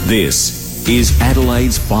This is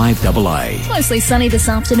Adelaide's 5AA. Mostly sunny this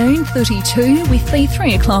afternoon, 32, with the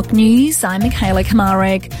 3 o'clock news. I'm Michaela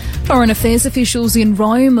Kamarek. Foreign Affairs officials in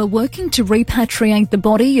Rome are working to repatriate the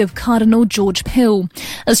body of Cardinal George Pell.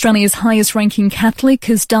 Australia's highest-ranking Catholic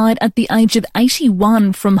has died at the age of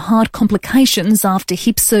 81 from heart complications after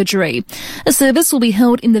hip surgery. A service will be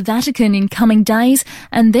held in the Vatican in coming days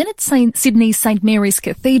and then at Sydney's St Mary's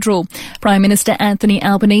Cathedral. Prime Minister Anthony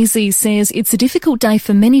Albanese says it's a difficult day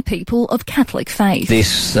for many people of Catholic faith.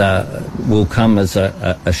 This will come as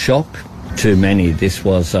a shock to many. This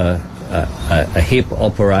was a hip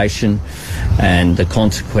operation, and the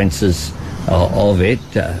consequences of it,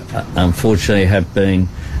 unfortunately, have been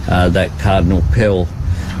that Cardinal Pell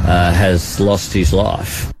has lost his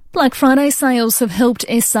life. Black Friday sales have helped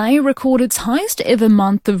SA record its highest ever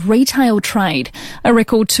month of retail trade. A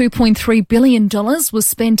record $2.3 billion was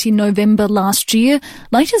spent in November last year.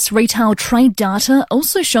 Latest retail trade data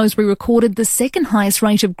also shows we recorded the second highest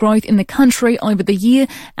rate of growth in the country over the year,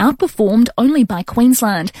 outperformed only by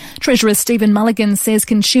Queensland. Treasurer Stephen Mulligan says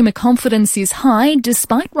consumer confidence is high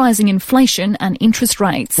despite rising inflation and interest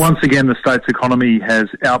rates. Once again, the state's economy has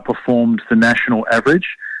outperformed the national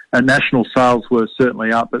average. National sales were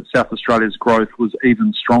certainly up, but South Australia's growth was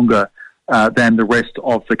even stronger than the rest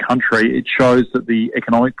of the country. It shows that the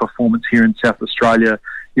economic performance here in South Australia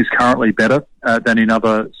is currently better than in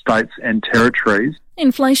other states and territories.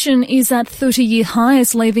 Inflation is at 30-year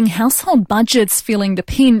highs, leaving household budgets feeling the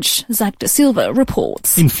pinch. Zach De Silva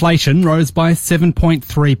reports. Inflation rose by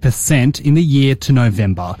 7.3% in the year to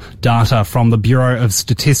November. Data from the Bureau of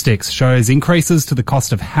Statistics shows increases to the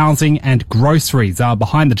cost of housing and groceries are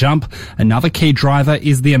behind the jump. Another key driver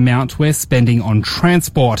is the amount we're spending on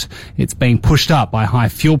transport. It's being pushed up by high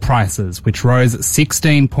fuel prices, which rose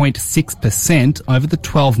 16.6% over the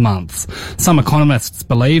 12 months. Some economists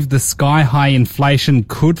believe the sky-high inflation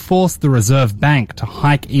could force the Reserve Bank to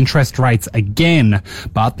hike interest rates again,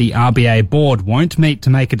 but the RBA board won't meet to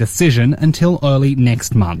make a decision until early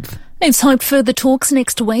next month. It's hoped further talks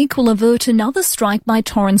next week will avert another strike by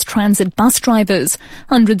Torrens Transit bus drivers.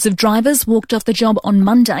 Hundreds of drivers walked off the job on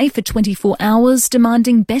Monday for 24 hours,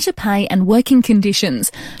 demanding better pay and working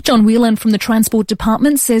conditions. John Whelan from the Transport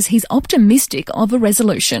Department says he's optimistic of a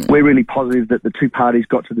resolution. We're really positive that the two parties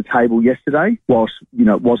got to the table yesterday. Whilst,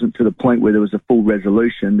 it wasn't to the point where there was a full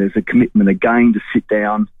resolution, there's a commitment again to sit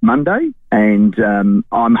down Monday. And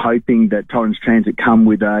I'm hoping that Torrens Transit come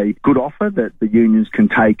with a good offer that the unions can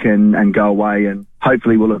take and go away and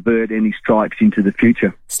hopefully will avert any strikes into the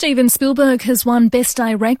future. Steven Spielberg has won Best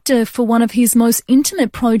Director for one of his most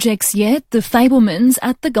intimate projects yet, The Fabelmans,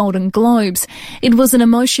 at the Golden Globes. It was an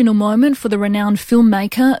emotional moment for the renowned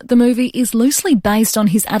filmmaker. The movie is loosely based on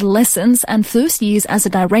his adolescence and first years as a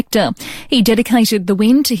director. He dedicated the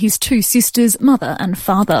win to his two sisters, mother and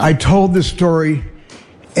father. I told this story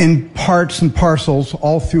in parts and parcels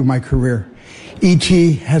all through my career.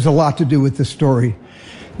 E.T. has a lot to do with the story.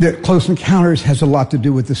 The Close Encounters has a lot to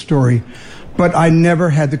do with the story. But I never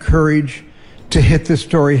had the courage to hit this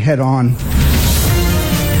story head on.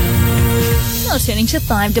 Now turning to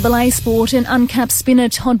 5AA sport, and uncapped spinner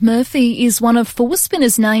Todd Murphy is one of 4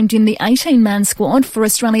 spinners named in the 18-man squad for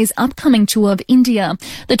Australia's upcoming tour of India.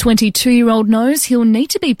 The 22-year-old knows he'll need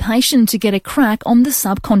to be patient to get a crack on the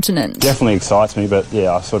subcontinent. Definitely excites me, but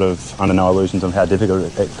yeah, I sort of under no illusions on how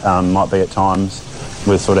difficult it might be at times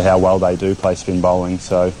with sort of how well they do play spin bowling.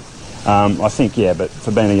 So I think, but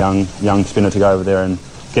for being a young spinner to go over there and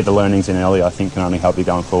get the learnings in early, I think can only help you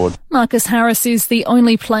going forward. Marcus Harris is the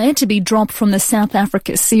only player to be dropped from the South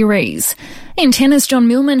Africa series. In tennis, John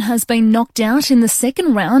Millman has been knocked out in the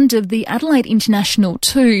second round of the Adelaide International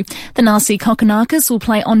 2. The Nasi Kokkinakis will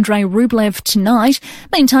play Andrei Rublev tonight.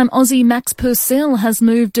 Meantime, Aussie Max Purcell has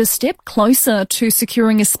moved a step closer to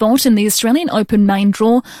securing a spot in the Australian Open main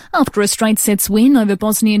draw after a straight sets win over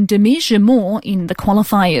Bosnian Damir Jamor in the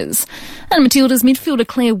qualifiers. And Matilda's midfielder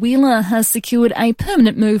Claire Wheeler has secured a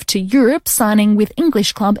permanent move to Europe, signing with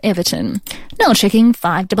English club Everton. Now checking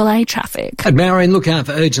 5AA traffic. At Marion, look out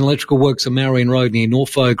for urgent electrical works on Marion Road near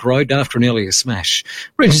Norfolk Road after an earlier smash.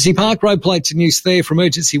 Regency Park road plates in use there from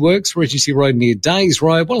emergency works. Regency Road near Days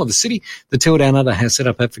Road. Well, of the city, the till down under has set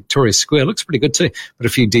up at Victoria Square. Looks pretty good too, but a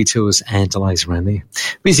few detours and delays around there.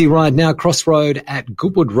 Busy ride now, Crossroad at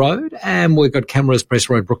Goodwood Road, and we've got cameras, Press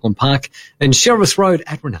Road, Brooklyn Park, and Sheriff's Road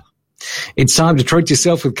at Ranella. It's time to treat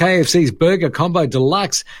yourself with KFC's Burger Combo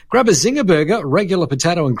Deluxe. Grab a Zinger Burger, regular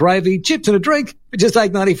potato and gravy, chips and a drink for just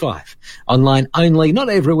 $8.95. Online only, not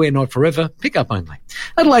everywhere, not forever. Pick up only.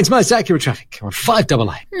 Adelaide's most accurate traffic on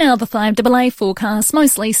 5AA. Now the 5AA forecast.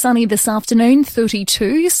 Mostly sunny this afternoon,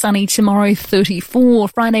 32. Sunny tomorrow, 34.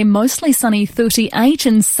 Friday mostly sunny, 38.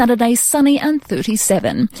 And Saturday sunny and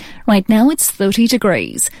 37. Right now it's 30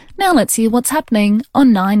 degrees. Now let's hear what's happening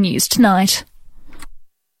on 9 News Tonight.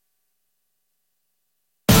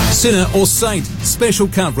 Sinner or saint, special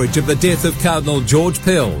coverage of the death of Cardinal George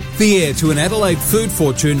Pell. The heir to an Adelaide food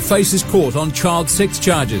fortune faces court on child sex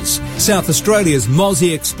charges. South Australia's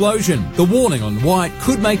Mozzie explosion. The warning on why it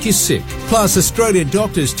could make you sick. Plus, Australian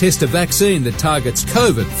doctors test a vaccine that targets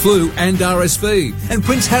COVID, flu and RSV. And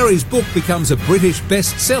Prince Harry's book becomes a British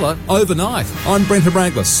bestseller overnight. I'm Brent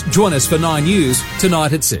Abranglis. Join us for 9 News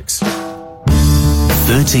tonight at 6.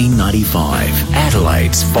 1395,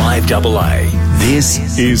 Adelaide's 5AA.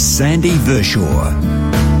 This is Sandy Verschoor.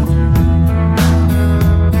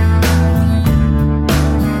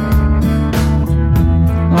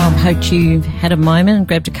 Well, I hope you've had a moment and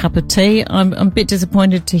grabbed a cup of tea. I'm a bit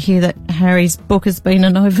disappointed to hear that Harry's book has been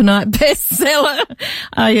an overnight bestseller.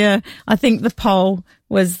 I think the poll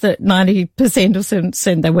was that 90% of them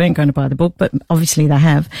said they weren't going to buy the book, but obviously they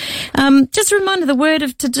have. Just a reminder, the word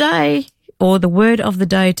of today, or the word of the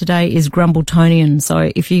day today, is Grumbletonian.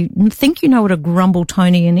 So if you think you know what a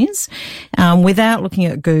Grumbletonian is, without looking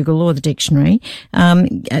at Google or the dictionary,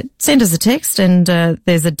 send us a text, and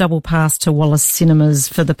there's a double pass to Wallace Cinemas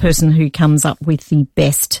for the person who comes up with the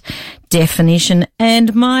best definition.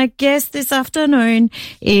 And my guest this afternoon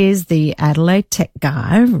is the Adelaide tech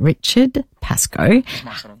guy, Richard Pascoe.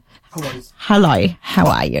 Hello, how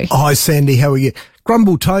are you? Hi, Sandy, how are you?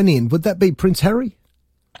 Grumbletonian, would that be Prince Harry?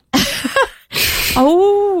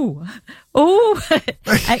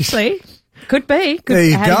 Actually, could be. There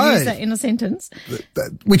you how go. to use that in a sentence.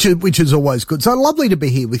 Which is always good. So lovely to be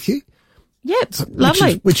here with you. Yep,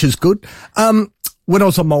 lovely. Which is good. When I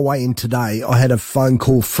was on my way in today, I had a phone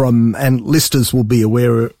call from, and listeners will be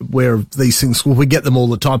aware of these things, we get them all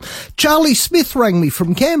the time. Charlie Smith rang me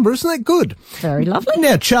from Canberra. Isn't that good? Very lovely.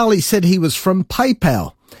 Now, Charlie said he was from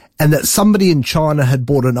PayPal, and that somebody in China had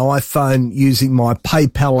bought an iPhone using my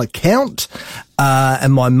PayPal account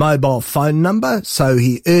and my mobile phone number. So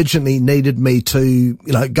he urgently needed me to,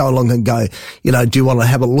 go along and go, do you want to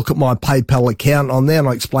have a look at my PayPal account on there? And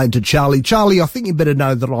I explained to Charlie, I think you better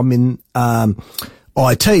know that I'm in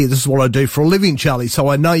IT. This is what I do for a living, Charlie. So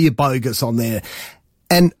I know you're bogus on there.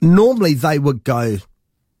 And normally they would go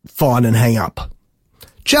fine and hang up.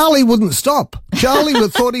 Charlie wouldn't stop. Charlie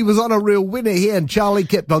thought he was on a real winner here, and Charlie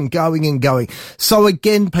kept on going and going. So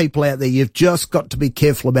again, people out there, you've just got to be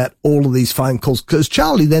careful about all of these phone calls, because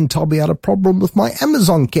Charlie then told me I had a problem with my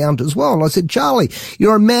Amazon account as well. And I said, Charlie,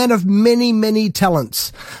 you're a man of many, many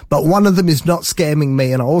talents, but one of them is not scamming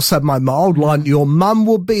me. And I also made my old line, your mum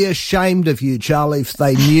will be ashamed of you, Charlie,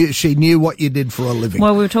 if she knew what you did for a living.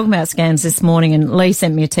 Well, we were talking about scams this morning, and Lee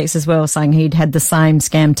sent me a text as well saying he'd had the same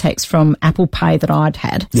scam text from Apple Pay that I'd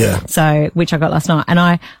had. Yeah. So, which I got last night. And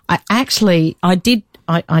I did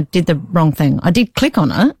the wrong thing. I did click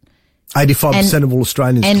on it. 85% of all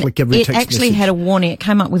Australians click every text message. It actually had a warning. It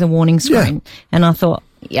came up with a warning screen. Yeah. And I thought,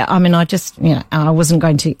 I wasn't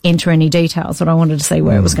going to enter any details, but I wanted to see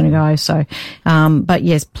where it was going to go. So, but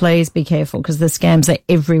yes, please be careful, because the scams are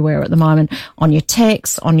everywhere at the moment, on your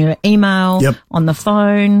text, on your email, on the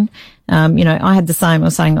phone. I had the same. I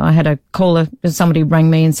was saying I had a caller, somebody rang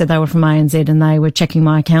me and said they were from ANZ and they were checking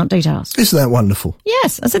my account details. Isn't that wonderful?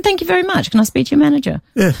 Yes. I said, thank you very much. Can I speak to your manager?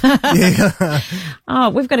 Yeah. Yeah.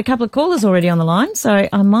 We've got a couple of callers already on the line, so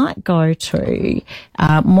I might go to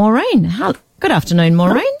Maureen. Good afternoon,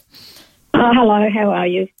 Maureen. Hello, how are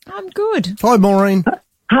you? I'm good. Hi, Maureen.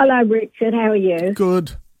 Hello, Richard, how are you?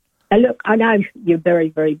 Good. Look, I know you're very,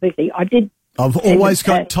 very busy. I've always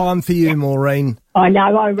got time for you, Maureen. I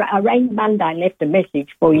know. I rang Monday and left a message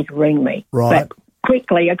for you to ring me. Right. But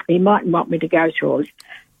quickly, you mightn't want me to go through it.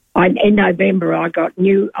 In November, I got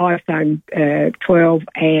new iPhone 12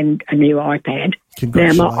 and a new iPad.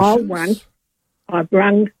 Congratulations. Now, my old one, I've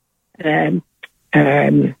rung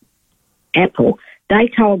Apple. They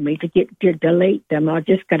told me to delete them. I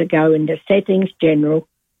just got to go into Settings, General,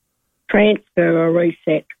 Transfer or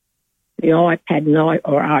Reset the iPad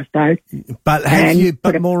or iPhone.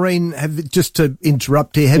 But Maureen, just to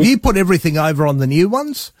interrupt here, have you put everything over on the new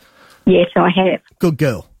ones? Yes, I have. Good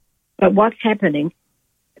girl. But what's happening,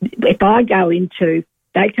 if I go into,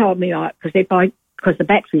 they told me because the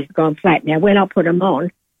batteries have gone flat. Now, when I put them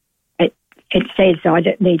on, it says I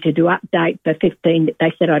don't need to do update for 15.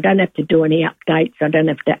 They said I don't have to do any updates. I don't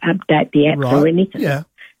have to update the apps or anything. Yeah.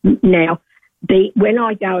 Now, when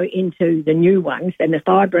I go into the new ones, and if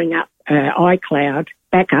I bring up iCloud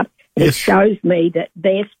backup, it shows me that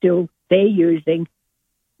they're using,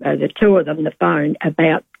 the two of them, the phone,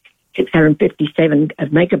 about 657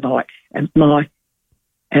 megabytes of my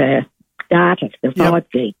data, the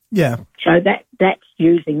 5G. Yeah. So that's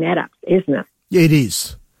using that up, isn't it? It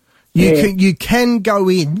is. You can go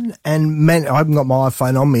in and I haven't got my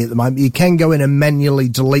iPhone on me at the moment. You can go in and manually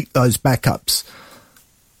delete those backups.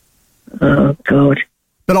 Oh, God.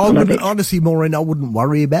 But I wouldn't, honestly, Maureen, I wouldn't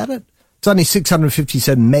worry about it. It's only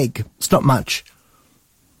 657 meg. It's not much.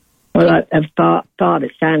 Well, as far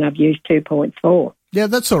as saying I've used 2.4. Yeah,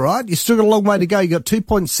 that's all right. You've still got a long way to go. You've got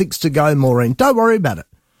 2.6 to go, Maureen. Don't worry about it.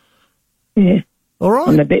 Yeah. All right.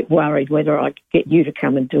 I'm a bit worried whether I could get you to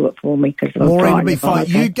come and do it for me. Maureen will be fine.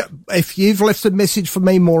 If you've left a message for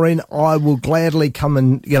me, Maureen, I will gladly come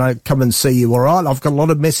and see you. All right. I've got a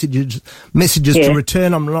lot of messages to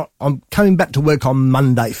return. I'm coming back to work on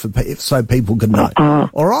Monday so people can know.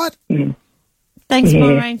 All right. Yeah. Thanks,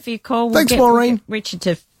 Maureen, for your call. Thanks, Maureen. We'll get Richard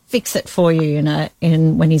to fix it for you,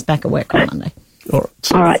 when he's back at work on Monday. All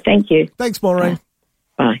right. Thank you. Thanks, Maureen.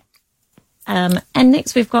 Bye. And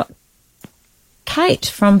next we've got Kate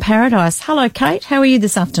from Paradise. Hello, Kate. How are you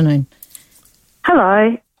this afternoon?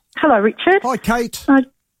 Hello. Hello, Richard. Hi, Kate. I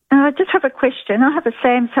just have a question. I have a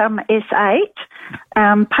Samsung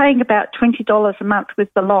S8, paying about $20 a month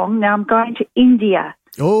with Belong. Now I'm going to India.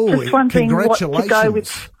 Oh, just wondering what to go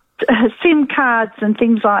with SIM cards and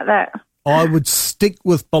things like that. I would stick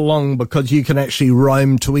with Belong because you can actually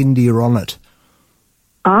roam to India on it.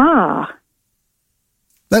 Ah.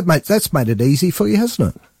 That's made it easy for you,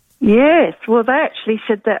 hasn't it? Yes. Well, they actually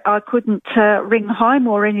said that I couldn't ring home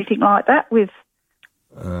or anything like that with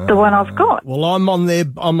the one I've got. Well, I'm on their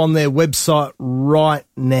website right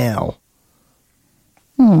now.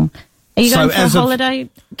 Are you going for a holiday,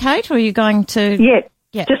 Kate, or are you going to...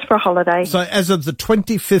 Yeah, just for a holiday. So as of the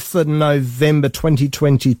 25th of November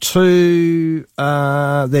 2022,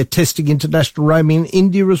 they're testing international roaming in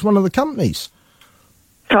India as one of the companies.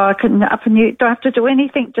 So I can don't have to do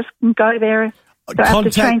anything, just go there. Do I have to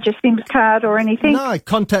change a SIM card or anything? No,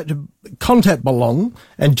 contact Belong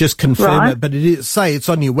and just confirm it. But it's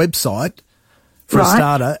on your website for a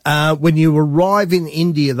starter. When you arrive in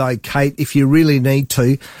India, though, Kate, if you really need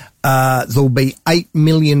to, there'll be 8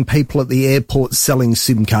 million people at the airport selling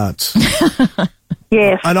SIM cards.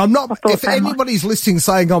 Yes. And I'm not, if anybody's listening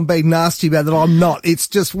saying I'm being nasty about that, I'm not. It's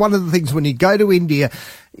just one of the things when you go to India,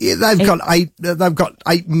 they've got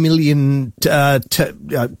 8 million,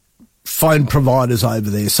 phone providers over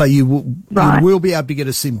there. So you will be able to get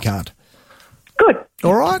a SIM card. Good.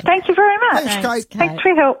 All right. Thank you very much. Thanks, Kate. Thanks for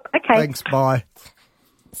your help. Okay. Thanks. Bye.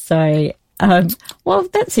 So, well,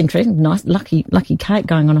 that's interesting. Nice, lucky Kate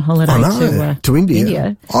going on a holiday to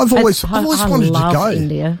India. I've always wanted to go.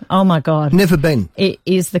 India. Oh my God. Never been. It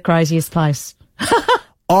is the craziest place.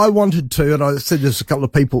 I wanted to, and I said this to a couple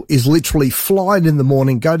of people, is literally fly in the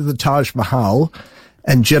morning, go to the Taj Mahal,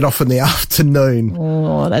 and jet off in the afternoon.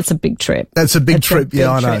 Oh, that's a big trip. That's a big trip,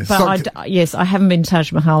 I know. But I haven't been to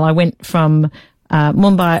Taj Mahal. I went from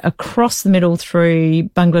Mumbai across the middle through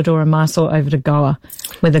Bangalore and Mysore over to Goa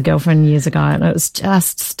with a girlfriend years ago, and it was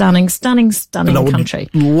just stunning country.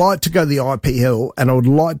 I would like to go to the IPL, and I would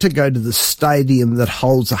like to go to the stadium that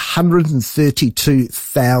holds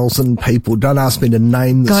 132,000 people. Don't ask me to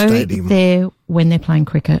name the stadium. Go there when they're playing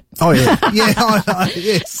cricket. Oh, yeah. Yeah, I know,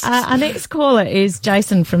 yes. Our next caller is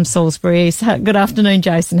Jason from Salisbury. Good afternoon,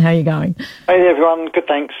 Jason. How are you going? Hey, everyone. Good,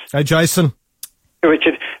 thanks. Hey, Jason. Hey,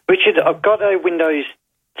 Richard, I've got a Windows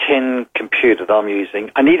 10 computer that I'm using.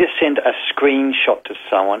 I need to send a screenshot to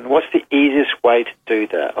someone. What's the easiest way to do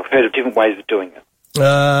that? I've heard of different ways of doing it.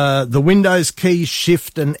 The Windows key,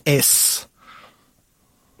 Shift and S.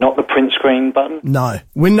 Not the print screen button? No.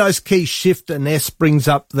 Windows key, Shift and S brings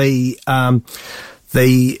up the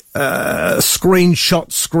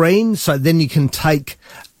screenshot screen, so then you can take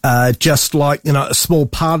just like, a small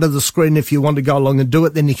part of the screen if you want to go along and do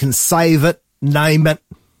it. Then you can save it, name it,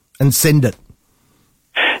 and send it.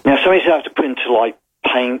 Now, somebody said I have to put into,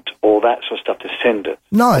 Paint or that sort of stuff to send it.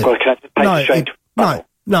 No.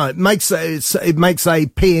 No, it makes a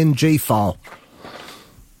PNG file.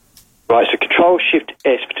 Right, so Control-Shift-S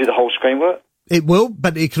to do the whole screen work? It will,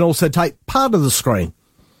 but it can also take part of the screen.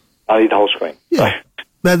 I need the whole screen. Yeah.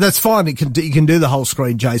 No, that's fine. You can do the whole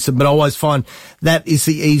screen, Jason, but I always find that is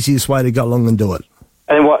the easiest way to go along and do it.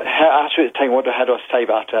 And how after it's taken, how do I save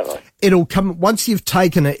after that? It'll come, once you've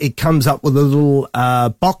taken it, it comes up with a little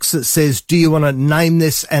box that says, do you want to name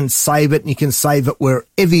this and save it? And you can save it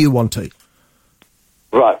wherever you want to.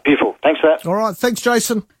 Right, beautiful. Thanks for that. All right, thanks,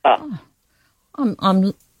 Jason.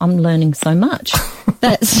 I'm learning so much.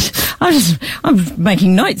 I'm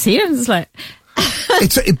making notes here. It's like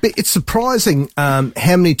it's surprising how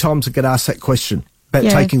many times I get asked that question about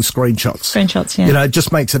taking screenshots. Screenshots, yeah. You know, it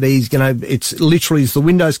just makes it easy. You know, it's literally the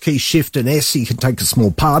Windows key, Shift and S. You can take a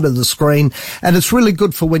small part of the screen, and it's really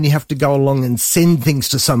good for when you have to go along and send things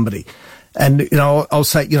to somebody. And, you know, I'll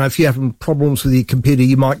say, you know, if you're having problems with your computer,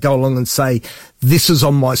 you might go along and say, this is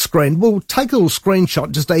on my screen. Well, take a little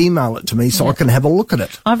screenshot, just email it to me so I can have a look at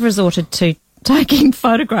it. I've resorted to taking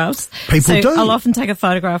photographs. People do. I'll often take a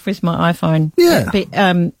photograph with my iPhone. Yeah.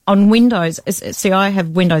 But, on Windows, see, I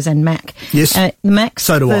have Windows and Mac. Yes. Mac,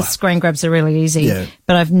 so do the I. screen grabs are really easy. Yeah.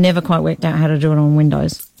 But I've never quite worked out how to do it on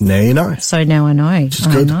Windows. Now you know. So now I know. Which is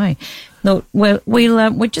good. I know. Look,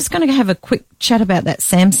 we're just going to have a quick chat about that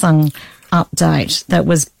Samsung update that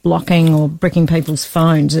was blocking or bricking people's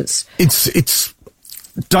phones. It's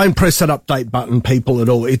don't press that update button, people, at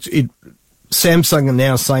all. Samsung are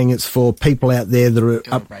now saying it's for people out there that are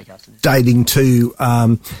updating to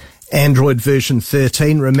Android version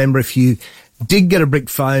 13. Remember, if you did get a brick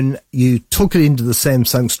phone, you took it into the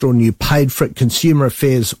Samsung store and you paid for it. Consumer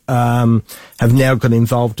Affairs have now got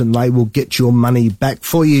involved and they will get your money back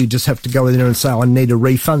for you. You just have to go in there and say, I need a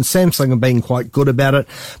refund. Samsung have been quite good about it.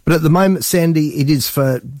 But at the moment, Sandy, it is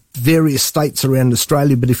for various states around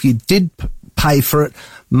Australia. But if you did pay for it,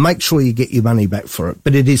 make sure you get your money back for it.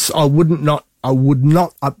 But it is, I would not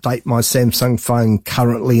update my Samsung phone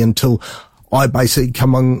currently until I basically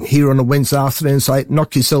come on here on a Wednesday afternoon and say,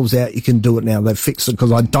 knock yourselves out, you can do it now. They've fixed it,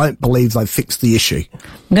 because I don't believe they've fixed the issue.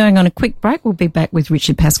 Going on a quick break, we'll be back with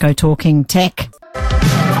Richard Pascoe talking tech.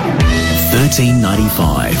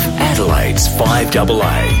 1395, Adelaide's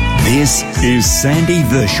 5AA. This is Sandy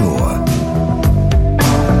Vershaw.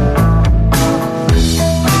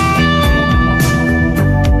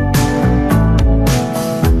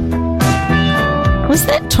 Was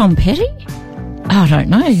that Tom Petty? I don't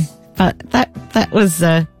know. But that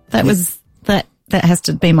has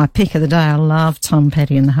to be my pick of the day. I love Tom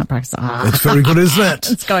Petty and the Heartbreakers. That's very good, isn't it?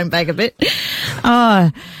 It's going back a bit.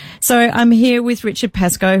 So I'm here with Richard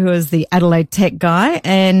Pascoe, who is the Adelaide tech guy,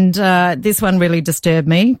 and this one really disturbed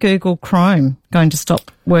me. Google Chrome going to stop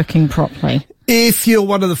working properly. If you're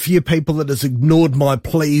one of the few people that has ignored my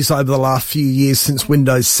pleas over the last few years since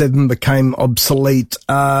Windows 7 became obsolete,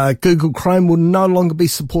 Google Chrome will no longer be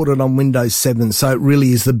supported on Windows 7. So it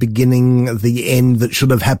really is the beginning, the end that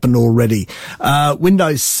should have happened already.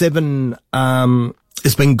 Windows 7,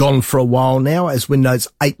 has been gone for a while now, as Windows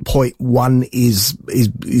 8.1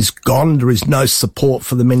 is gone. There is no support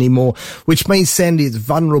for them anymore, which means, Sandy, it's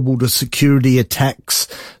vulnerable to security attacks.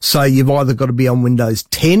 So you've either got to be on Windows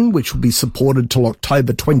 10, which will be supported till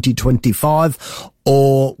October 2025,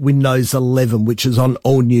 or Windows 11, which is on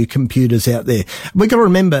all new computers out there. We've got to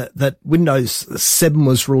remember that Windows 7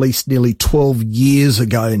 was released nearly 12 years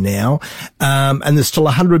ago now, and there's still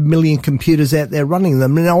 100 million computers out there running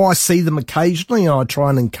them. Now, I see them occasionally, and I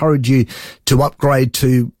try and encourage you to upgrade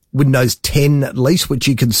to Windows 10 at least, which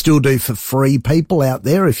you can still do for free, people out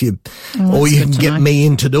there, if you, or you can get me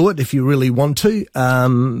in to do it if you really want to.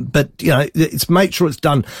 But you know, it's make sure it's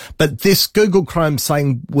done. But this Google Chrome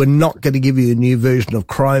saying we're not going to give you a new version of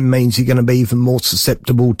Chrome means you're going to be even more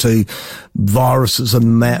susceptible to viruses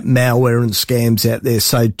and malware and scams out there.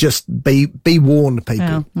 So just be warned,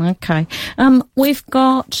 people. Oh, okay. We've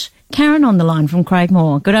got Karen on the line from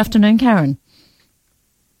Craigmore. Good afternoon, Karen.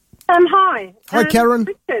 Hi. Hi, Karen.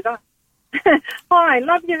 Richard, hi,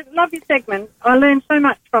 love your segment. I learned so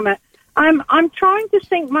much from it. I'm trying to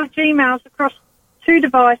sync my Gmails across two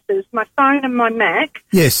devices, my phone and my Mac.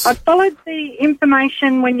 Yes. I followed the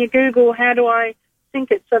information when you Google how do I sync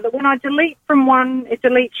it, so that when I delete from one, it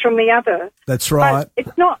deletes from the other. That's right.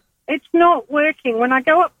 But it's not working. When I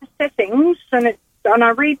go up to settings and I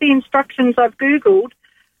read the instructions I've Googled,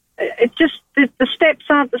 it just, the steps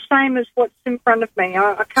aren't the same as what's in front of me.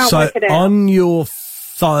 I can't work it out. On your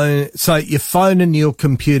phone, so your phone and your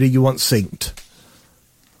computer you want synced?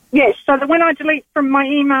 Yes, so that when I delete from my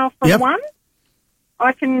email from one,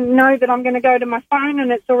 I can know that I'm going to go to my phone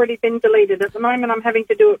and it's already been deleted. At the moment, I'm having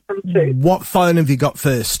to do it from two. What phone have you got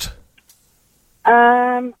first?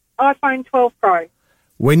 iPhone 12 Pro.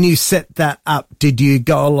 When you set that up, did you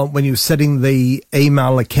go along, when you were setting the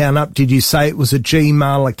email account up, did you say it was a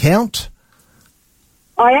Gmail account?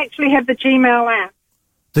 I actually have the Gmail app.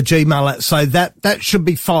 The Gmail app. So that should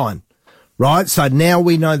be fine, right? So now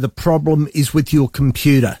we know the problem is with your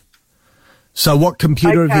computer. So what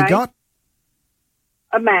computer have you got?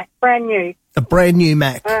 A Mac, brand new. A brand new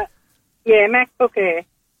Mac. Yeah, MacBook Air.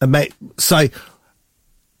 A Mac. So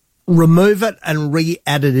remove it and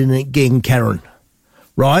re-add it in again, Karen.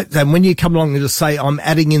 Right? And when you come along and just say, I'm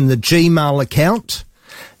adding in the Gmail account,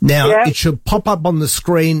 now it should pop up on the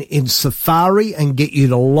screen in Safari and get you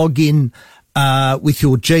to log in with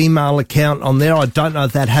your Gmail account on there. I don't know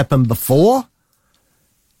if that happened before.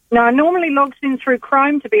 No, it normally logs in through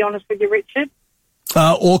Chrome, to be honest with you, Richard.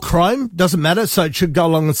 Or Chrome, doesn't matter. So it should go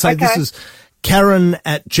along and say, this is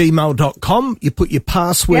Karen@gmail.com. You put your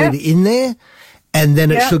password in there, and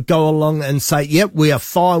then it should go along and say, yep, we are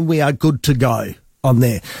fine, we are good to go on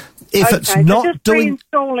there. If it's not just doing...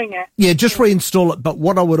 reinstalling it. Yeah, just reinstall it. But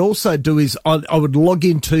what I would also do is I would log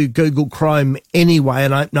into Google Chrome anyway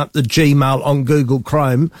and open up the Gmail on Google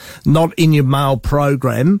Chrome, not in your mail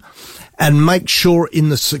program, and make sure in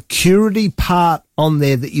the security part on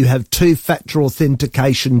there that you have two-factor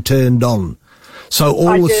authentication turned on. So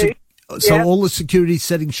all the security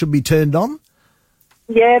settings should be turned on?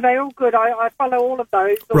 Yeah, they're all good. I follow all of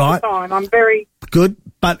those all the time. I'm very... Good,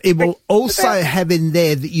 but it will also have in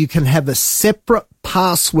there that you can have a separate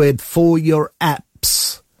password for your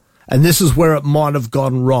apps. And this is where it might have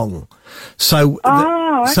gone wrong. So,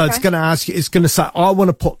 so it's going to ask you, it's going to say, I want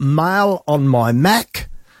to put mail on my Mac,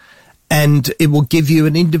 and it will give you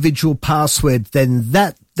an individual password. Then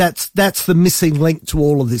that's the missing link to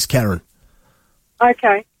all of this, Karen.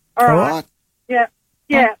 Okay. All right. Yeah.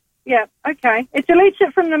 Okay. It deletes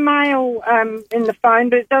it from the mail in the phone,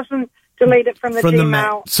 but it doesn't delete it from the Gmail.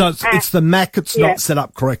 Mac. So it's the Mac. It's not set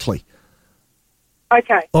up correctly.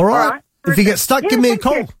 Okay. All right. If you get stuck, give me a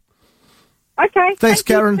call. Okay. Thanks,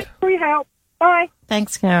 Karen. Thanks for your help. Bye.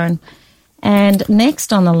 Thanks, Karen. And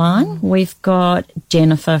next on the line, we've got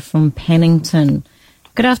Jennifer from Pennington.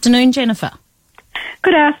 Good afternoon, Jennifer.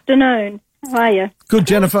 Good afternoon. How are you? Good,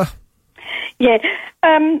 Jennifer. Yeah.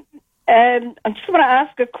 I just want to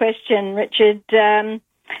ask a question, Richard.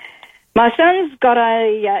 My son's got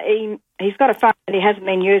he's got a phone that he hasn't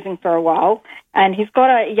been using for a while, and he's got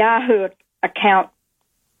a Yahoo account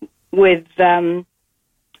with his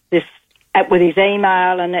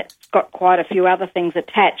email, and it's got quite a few other things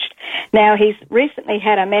attached. Now, he's recently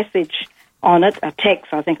had a message on it, a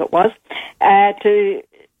text I think it was,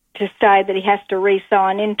 to say that he has to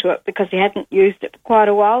re-sign into it because he hasn't used it for quite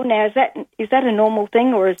a while. Now, is that a normal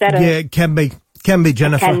thing, or is that it can be,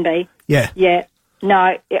 Jennifer. It can be. Yeah.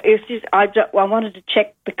 No, it's just I wanted to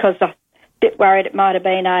check because I'm a bit worried it might have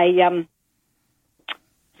been a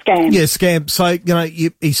scam. Yeah, scam. So,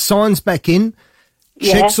 he signs back in,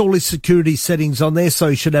 checks all his security settings on there, so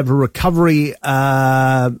he should have a recovery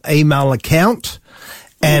email account,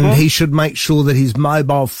 and he should make sure that his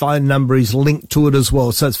mobile phone number is linked to it as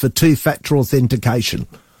well. So it's for two-factor authentication.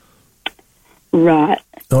 Right.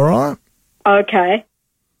 All right. Okay.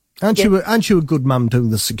 Aren't you a good mum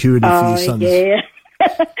doing the security for your sons? Yeah.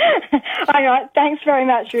 All right. Thanks very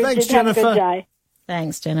much, Richard. Thanks, Jennifer. Have a good day.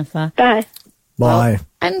 Thanks, Jennifer. Bye. Bye.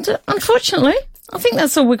 And unfortunately, I think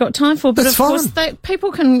that's all we've got time for. But that's of course,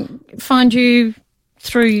 people can find you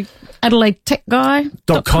through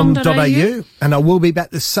AdelaideTechGuy.com.au, and I will be back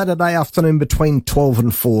this Saturday afternoon between 12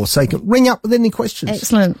 and 4, so you can ring up with any questions.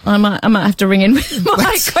 Excellent. I might have to ring in with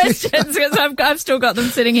my questions because I've still got them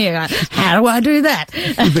sitting here. How do I do that?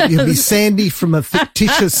 You'll be Sandy from a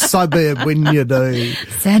fictitious suburb when you do.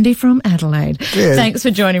 Sandy from Adelaide. Yeah. Thanks for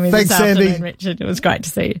joining me Thanks, this afternoon, Sandy. Richard. It was great to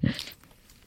see you.